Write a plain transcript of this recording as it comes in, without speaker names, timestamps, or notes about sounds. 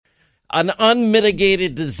an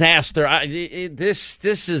unmitigated disaster.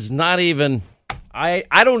 This is not even.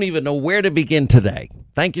 I don't even know where to begin today.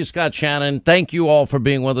 Thank you, Scott Shannon. Thank you all for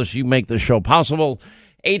being with us. You make the show possible.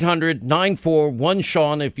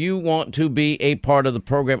 800-941-SEAN if you want to be a part of the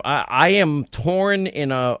program. I am torn in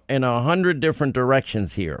 100 different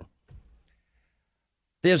directions here.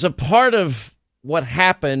 There's a part of what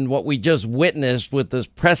happened, what we just witnessed with this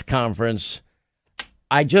press conference,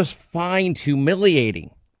 I just find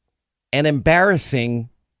humiliating and embarrassing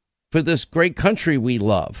for this great country we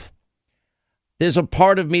love. There's a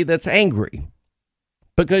part of me that's angry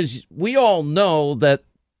because we all know that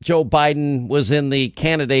Joe Biden was in the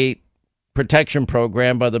candidate protection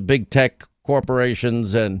program by the big tech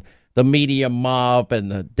corporations and the media mob and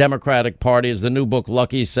the Democratic Party, as the new book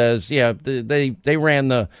Lucky says. Yeah, they ran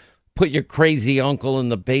the put your crazy uncle in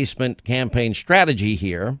the basement campaign strategy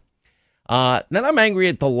here. Then I'm angry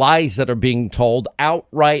at the lies that are being told,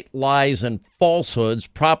 outright lies and falsehoods,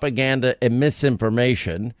 propaganda and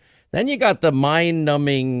misinformation. Then you got the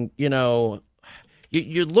mind-numbing, you're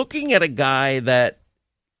looking at a guy that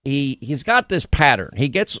he's got this pattern. He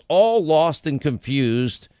gets all lost and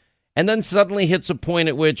confused and then suddenly hits a point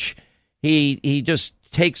at which he just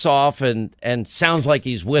takes off and sounds like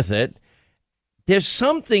he's with it. There's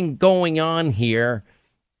something going on here,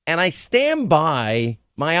 and I stand by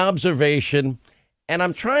my observation, and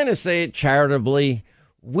I'm trying to say it charitably,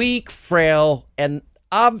 weak, frail, and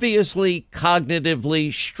obviously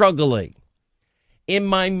cognitively struggling. In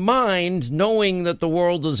my mind, knowing that the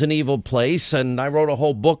world is an evil place, and I wrote a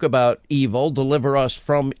whole book about evil, Deliver Us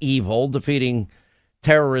from Evil, defeating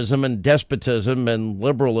terrorism and despotism and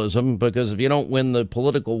liberalism, because if you don't win the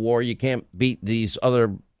political war, you can't beat these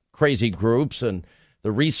other crazy groups. And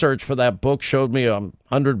the research for that book showed me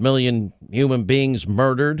 100 million human beings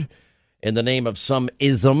murdered in the name of some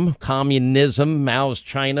ism, communism, Mao's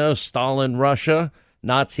China, Stalin Russia,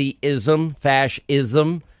 Nazism,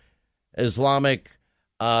 fascism, Islamic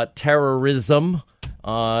terrorism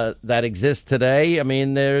that exists today. I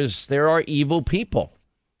mean, there are evil people.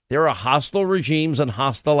 There are hostile regimes and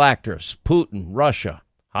hostile actors. Putin, Russia,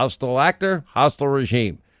 hostile actor, hostile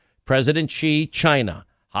regime. President Xi, China,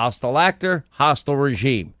 hostile actor, hostile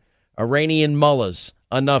regime. Iranian mullahs,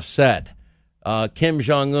 enough said. Kim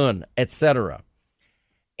Jong-un, etc.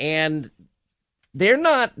 And they're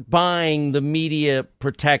not buying the media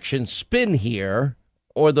protection spin here,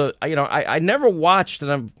 or I never watched,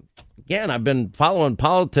 and I've been following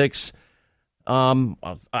politics.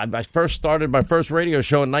 I first started my first radio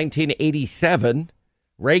show in 1987.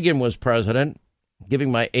 Reagan was president,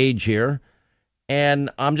 giving my age here.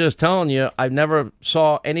 And I'm just telling you, I've never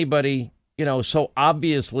saw anybody, so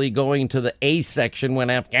obviously going to the A section when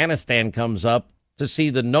Afghanistan comes up to see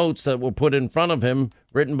the notes that were put in front of him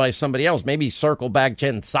written by somebody else. Maybe circle back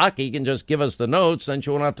Jen Psaki can just give us the notes, then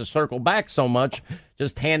you won't have to circle back so much.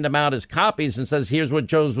 Just hand him out his copies and says, here's what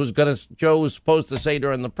Joe was supposed to say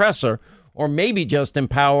during the presser. Or maybe just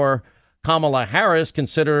empower Kamala Harris,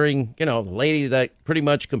 considering, the lady that pretty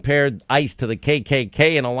much compared ICE to the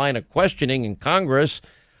KKK in a line of questioning in Congress.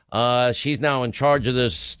 She's now in charge of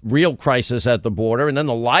this real crisis at the border, and then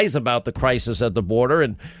the lies about the crisis at the border,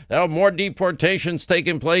 and there are more deportations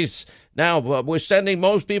taking place now. We're sending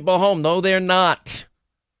most people home. No, they're not.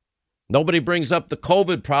 Nobody brings up the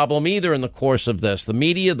COVID problem either in the course of this. The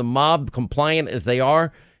media, the mob, compliant as they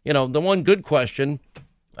are. The one good question,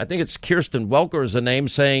 I think it's Kirsten Welker is the name,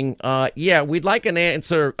 saying, we'd like an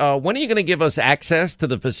answer. When are you going to give us access to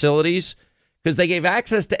the facilities? Because they gave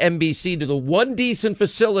access to NBC to the one decent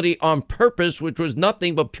facility on purpose, which was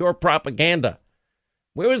nothing but pure propaganda.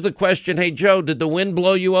 Where was the question? Hey, Joe, did the wind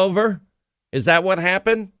blow you over? Is that what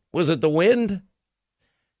happened? Was it the wind?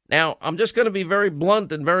 Now, I'm just going to be very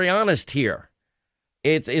blunt and very honest here.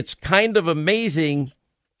 It's kind of amazing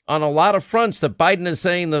on a lot of fronts that Biden is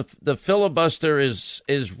saying the filibuster is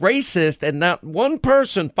racist, and not one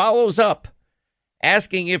person follows up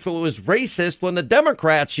asking if it was racist when the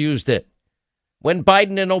Democrats used it, when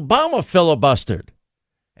Biden and Obama filibustered.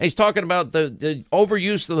 And he's talking about the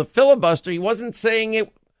overuse of the filibuster. He wasn't saying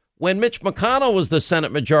it when Mitch McConnell was the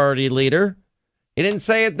Senate Majority Leader. He didn't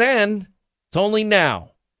say it then. It's only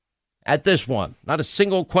now at this one. Not a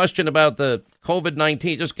single question about the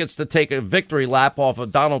COVID-19. Just gets to take a victory lap off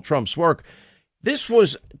of Donald Trump's work. This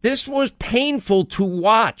was painful to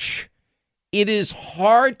watch. It is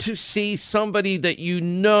hard to see somebody that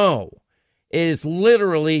is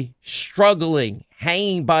literally struggling,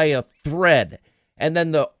 hanging by a thread, and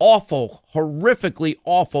then the awful, horrifically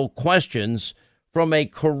awful questions from a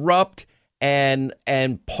corrupt and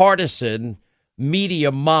partisan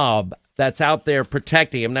media mob that's out there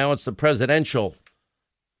protecting him. Now it's the presidential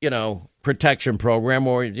protection program,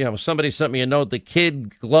 or, somebody sent me a note, the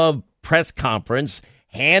Kid Glove press conference,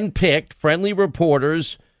 hand-picked, friendly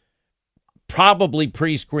reporters, probably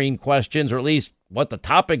pre-screened questions, or at least what the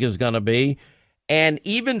topic is going to be. And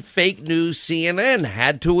even fake news CNN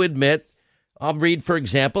had to admit, I'll read, for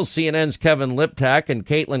example, CNN's Kevin Liptak and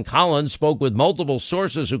Caitlin Collins spoke with multiple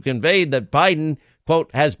sources who conveyed that Biden,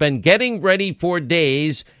 quote, has been getting ready for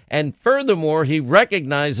days. And furthermore, he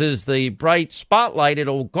recognizes the bright spotlight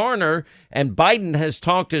it'll garner. And Biden has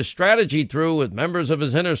talked his strategy through with members of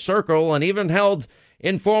his inner circle and even held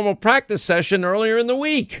informal practice session earlier in the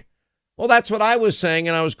week. Well, that's what I was saying,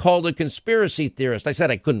 and I was called a conspiracy theorist. I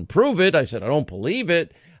said I couldn't prove it. I said I don't believe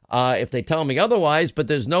it if they tell me otherwise. But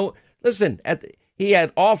there's no listen. He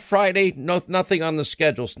had off Friday, nothing on the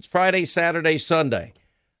schedule since Friday, Saturday, Sunday,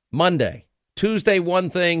 Monday, Tuesday,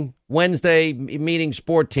 one thing, Wednesday meeting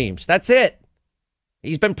sport teams. That's it.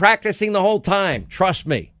 He's been practicing the whole time. Trust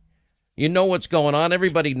me. You know what's going on.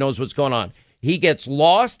 Everybody knows what's going on. He gets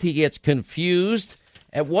lost. He gets confused.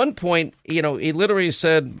 At one point, he literally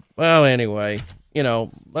said, well, anyway,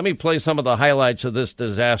 let me play some of the highlights of this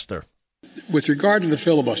disaster. With regard to the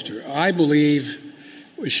filibuster, I believe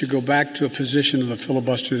we should go back to a position of the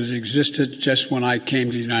filibuster that existed just when I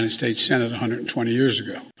came to the United States Senate 120 years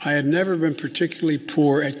ago. I have never been particularly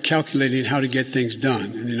poor at calculating how to get things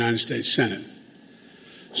done in the United States Senate.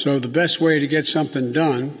 So the best way to get something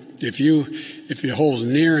done, if it holds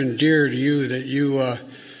near and dear to you that you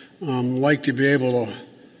like to be able to,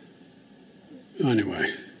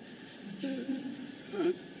 anyway,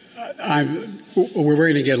 we're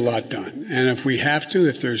going to get a lot done. And if we have to,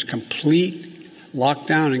 if there's complete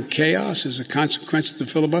lockdown and chaos as a consequence of the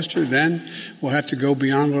filibuster, then we'll have to go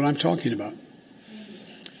beyond what I'm talking about.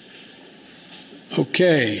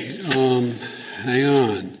 Okay,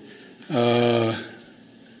 hang on.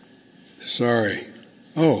 Sorry.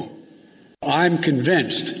 Oh, I'm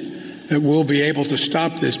convinced that we'll be able to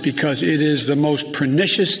stop this because it is the most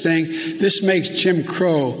pernicious thing. This makes Jim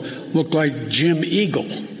Crow look like Jim Eagle.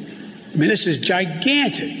 I mean, this is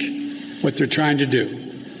gigantic, what they're trying to do.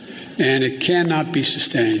 And it cannot be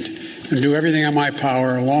sustained. And do everything in my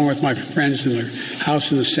power, along with my friends in the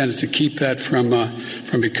House and the Senate, to keep that from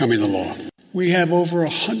becoming the law. We have over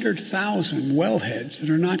 100,000 wellheads that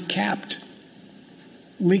are not capped,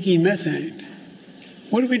 leaking methane.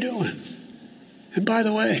 What are we doing? And by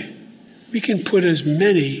the way, we can put as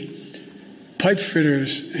many pipe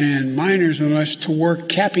fitters and miners and us to work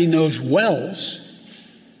capping those wells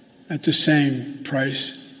at the same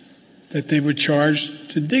price that they would charge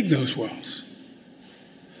to dig those wells.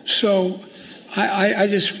 So I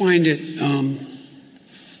just find it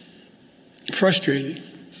frustrating.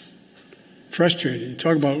 Frustrating.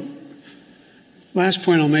 Talk about, last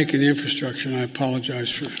point I'll make in the infrastructure, and I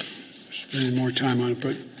apologize for spending more time on it,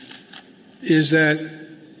 but is that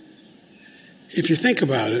if you think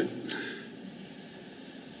about it,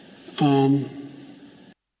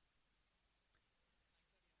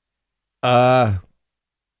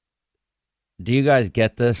 do you guys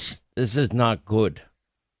get this? This is not good.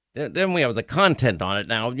 Then we have the content on it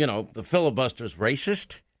now. The filibuster's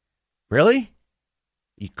racist. Really?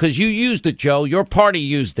 Because you used it, Joe. Your party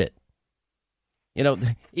used it.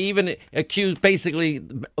 Even accused basically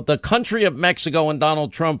the country of Mexico and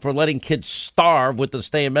Donald Trump for letting kids starve with the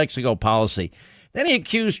Stay in Mexico policy. Then he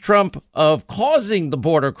accused Trump of causing the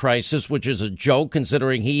border crisis, which is a joke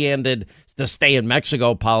considering he ended the Stay in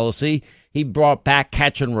Mexico policy. He brought back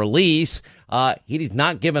catch and release. He's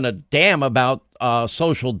not given a damn about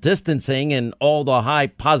social distancing and all the high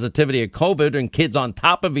positivity of COVID and kids on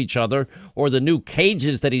top of each other, or the new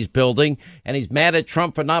cages that he's building. And he's mad at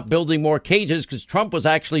Trump for not building more cages because Trump was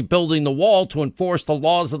actually building the wall to enforce the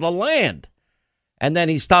laws of the land. And then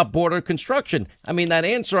he stopped border construction. I mean, that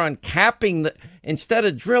answer on capping, instead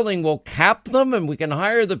of drilling, we'll cap them and we can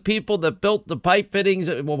hire the people that built the pipe fittings.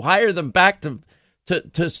 We'll hire them back to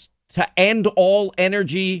end all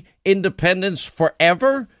energy independence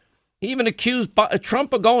forever. He even accused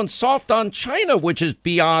Trump of going soft on China, which is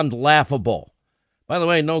beyond laughable. By the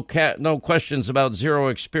way, no questions about zero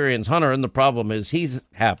experience Hunter, and the problem is he's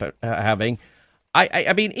having.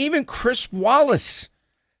 I mean, even Chris Wallace,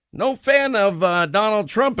 no fan of Donald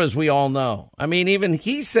Trump, as we all know. I mean, even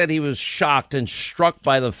he said he was shocked and struck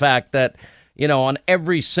by the fact that, on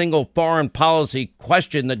every single foreign policy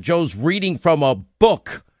question that Joe's reading from a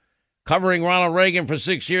book covering Ronald Reagan for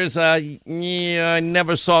 6 years, I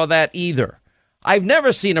never saw that either. I've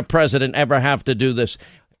never seen a president ever have to do this.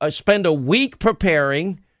 Spend a week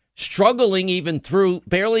preparing, struggling even through,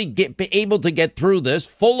 barely be able to get through this,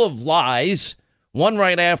 full of lies, one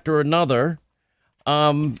right after another.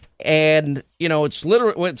 And, it's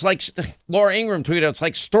literally, it's like Laura Ingraham tweeted, it's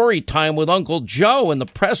like story time with Uncle Joe, and the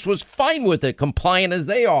press was fine with it, compliant as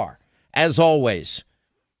they are, as always.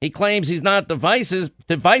 He claims he's not divisive.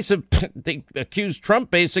 They accuse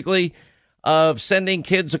Trump, basically, of sending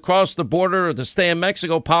kids across the border or the stay in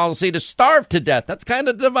Mexico policy to starve to death. That's kind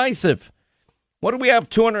of divisive. What do we have,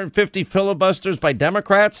 250 filibusters by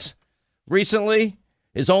Democrats recently?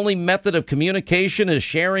 His only method of communication is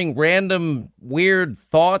sharing random weird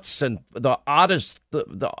thoughts and the oddest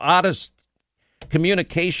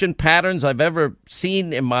communication patterns I've ever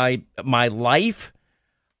seen in my life.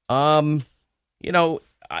 Where's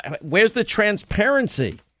the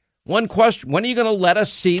transparency? One question, when are you going to let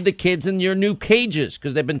us see the kids in your new cages?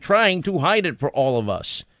 Because they've been trying to hide it for all of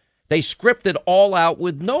us. They scripted all out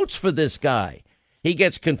with notes for this guy. He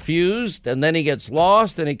gets confused, and then he gets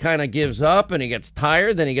lost, and he kind of gives up, and he gets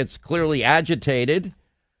tired, then he gets clearly agitated.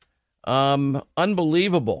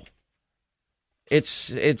 Unbelievable.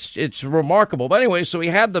 It's remarkable. But anyway, so he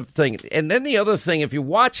had the thing. And then the other thing, if you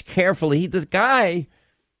watch carefully, this guy,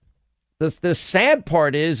 the sad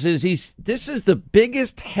part is this is the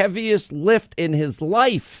biggest, heaviest lift in his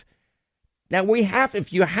life. Now,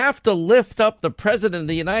 if you have to lift up the president of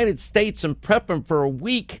the United States and prep him for a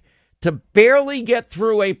week to barely get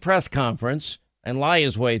through a press conference and lie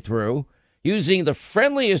his way through, using the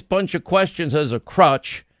friendliest bunch of questions as a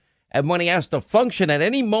crutch, and when he has to function at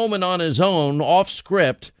any moment on his own, off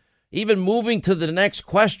script, even moving to the next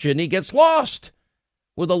question, he gets lost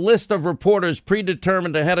with a list of reporters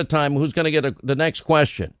predetermined ahead of time who's going to get the next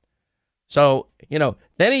question. So,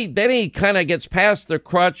 then he kind of gets past the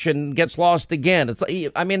crutch and gets lost again. It's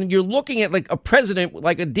like, you're looking at like a president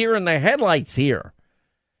like a deer in the headlights here.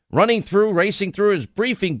 Racing through his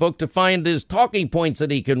briefing book to find his talking points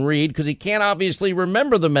that he can read because he can't obviously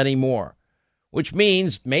remember them anymore, which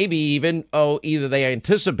means maybe even, either they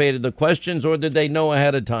anticipated the questions or did they know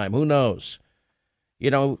ahead of time? Who knows?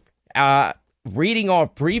 Reading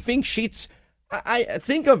off briefing sheets. I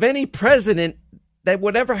think of any president that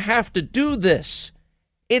would ever have to do this.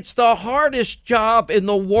 It's the hardest job in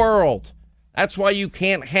the world. That's why you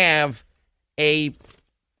can't have a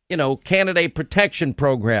candidate protection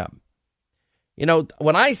program.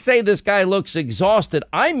 When I say this guy looks exhausted,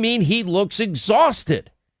 I mean he looks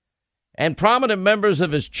exhausted. And prominent members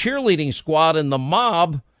of his cheerleading squad and the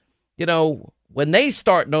mob, when they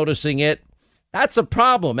start noticing it, that's a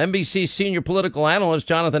problem. NBC senior political analyst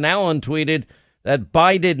Jonathan Allen tweeted that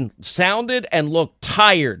Biden sounded and looked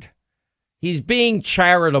tired. He's being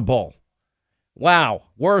charitable. Wow.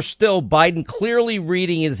 Worse still, Biden clearly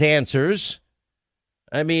reading his answers.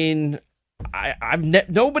 Nobody's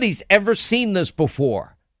ever seen this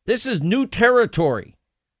before. This is new territory.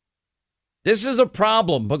 This is a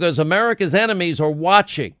problem because America's enemies are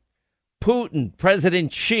watching. Putin,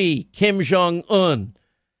 President Xi, Kim Jong-un,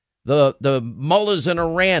 the mullahs in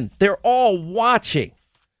Iran, they're all watching.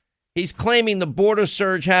 He's claiming the border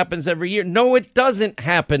surge happens every year. No, it doesn't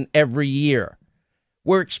happen every year.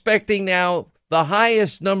 We're expecting now the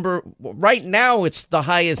highest number. Right now, it's the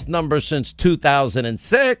highest number since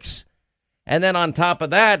 2006. And then on top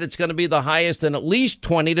of that, it's going to be the highest in at least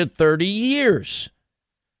 20 to 30 years.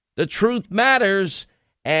 The truth matters.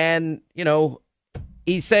 And,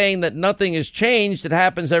 he's saying that nothing has changed. It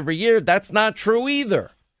happens every year. That's not true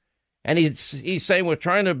either. And he's saying we're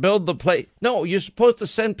trying to build the place. No, you're supposed to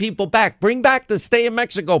send people back. Bring back the stay in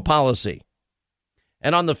Mexico policy.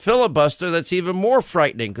 And on the filibuster, that's even more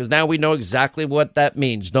frightening because now we know exactly what that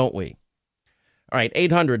means, don't we? All right,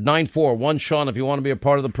 800-941-SEAN if you want to be a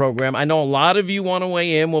part of the program. I know a lot of you want to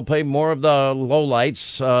weigh in. We'll play more of the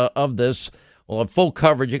lowlights of this. We'll have full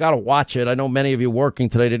coverage. You got to watch it. I know many of you working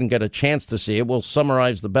today didn't get a chance to see it. We'll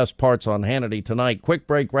summarize the best parts on Hannity tonight. Quick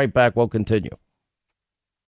break, right back. We'll continue.